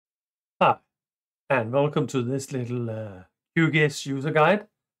and welcome to this little QGIS user guide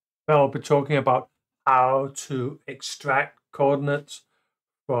where I'll be talking about how to extract coordinates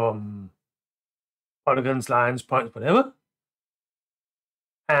from polygons, lines, points, whatever,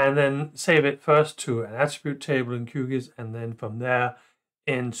 and then save it first to an attribute table in QGIS and then from there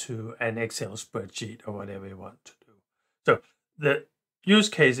into an Excel spreadsheet or whatever you want to do. So the use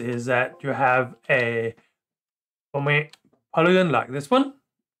case is that you have a polygon like this one.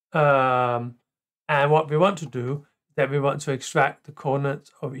 And what we want to do is that we want to extract the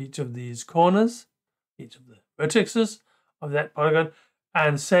coordinates of each of these corners, each of the vertices of that polygon,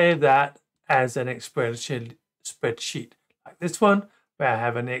 and save that as an Excel spreadsheet like this one, where I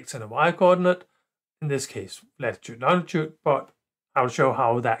have an X and a Y coordinate, in this case latitude, longitude, but I'll show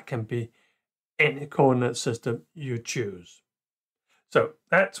how that can be any coordinate system you choose. So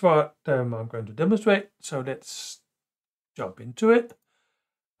that's what I'm going to demonstrate. So let's jump into it.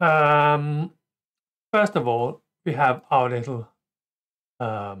 First of all, we have our little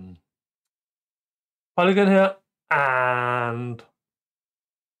polygon here, and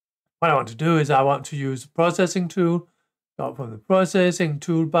what I want to do is I want to use the processing tool. Start from the processing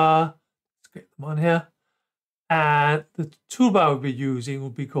toolbar. Let's get them on here. And the toolbar we'll be using will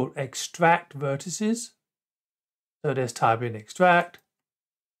be called extract vertices. So let's type in extract.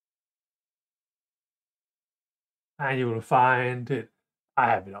 And you will find it. I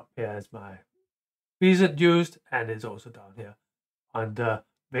have it up here as my recent used, and it's also down here under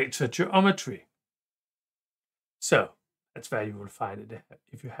vector geometry. So that's where you will find it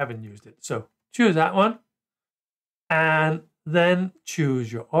if you haven't used it. So choose that one and then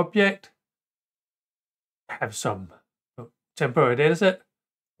choose your object. Have some temporary dataset,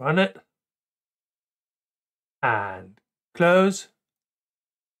 run it and close.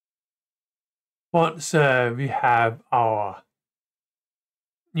 Once we have our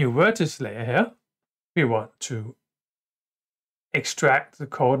new vertex layer here, we want to extract the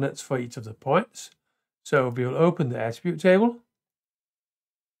coordinates for each of the points. So we will open the attribute table.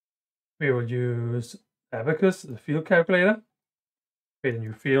 We will use Abacus, the field calculator, create a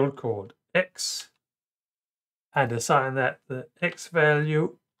new field called X, and assign that the X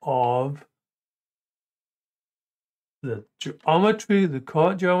value of the geometry, the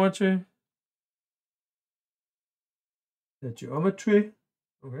chord geometry,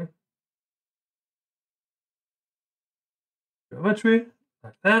 okay. Geometry,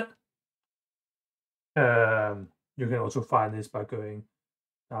 like that. You can also find this by going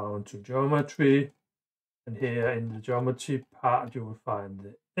down to geometry, and here in the geometry part you will find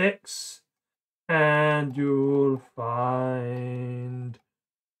the X, and you'll find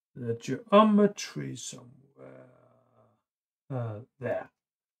the geometry somewhere there.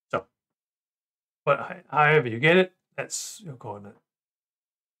 So, but however you get it, that's your coordinate.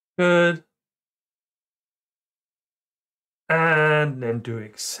 Good. And then do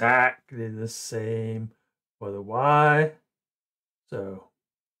exactly the same for the Y. So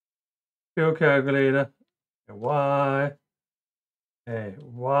field calculator, a Y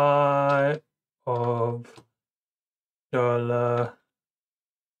of dollar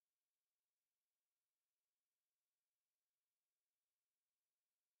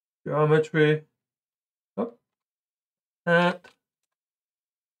geometry. Oh, that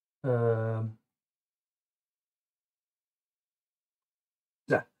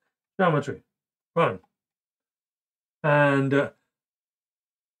yeah, geometry. Run. And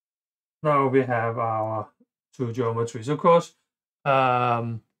now we have our two geometries. Of course,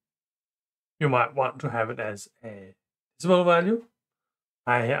 you might want to have it as a decimal value.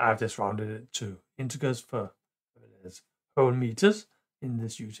 I've just rounded it to integers for as whole meters in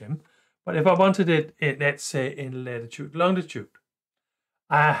this UTM. But if I wanted it in, let's say, in latitude, longitude,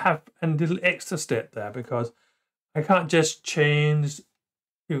 I have a little extra step there because I can't just change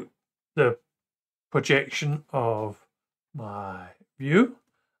the projection of my view.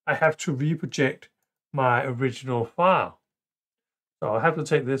 I have to reproject my original file. So I'll have to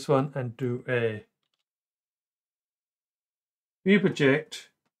take this one and do a reproject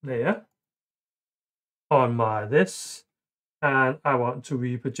layer on my this, and I want to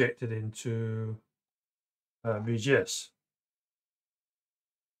reproject it into VGS.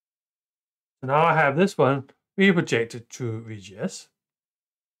 So now I have this one reprojected to VGS.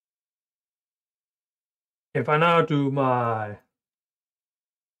 If I now do my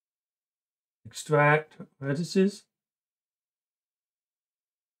extract vertices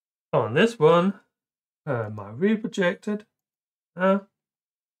on this one, my reprojected, run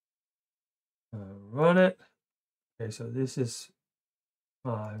it. Okay, so this is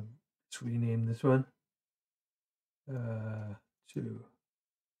my, let's rename this one to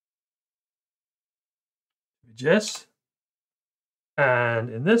images. And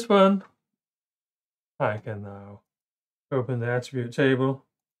in this one, I can now open the attribute table,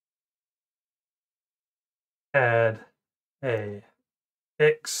 add a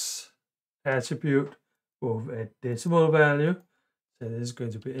x attribute with a decimal value. So this is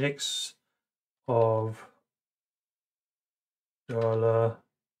going to be x of dollar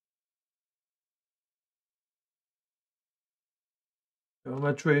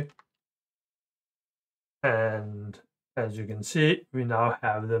geometry. And as you can see, we now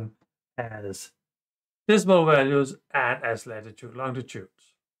have them as decimal values and as latitude,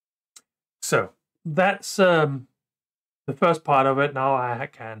 longitudes. So that's the first part of it. Now I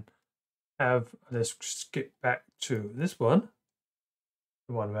can have, let's skip back to this one,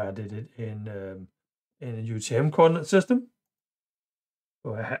 the one where I did it in a UTM coordinate system.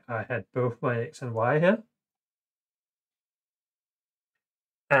 So I had both my x and y here.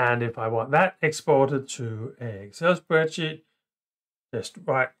 And if I want that exported to an Excel spreadsheet, just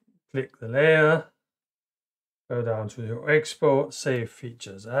right-click the layer, go down to your export, save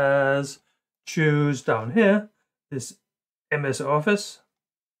features as, choose down here this MS Office,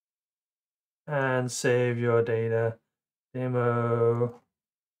 and save your data, demo,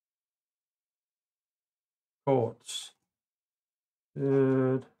 chords.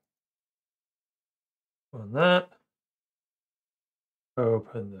 Good. On that.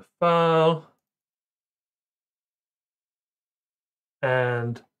 Open the file.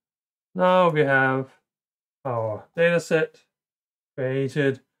 And now we have our data set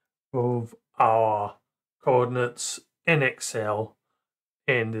created with our coordinates in Excel,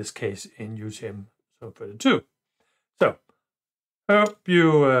 in this case in UTM 32. So, hope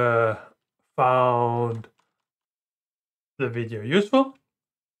you found the video useful,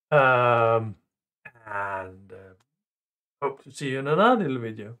 and hope to see you in another little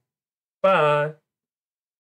video. Bye.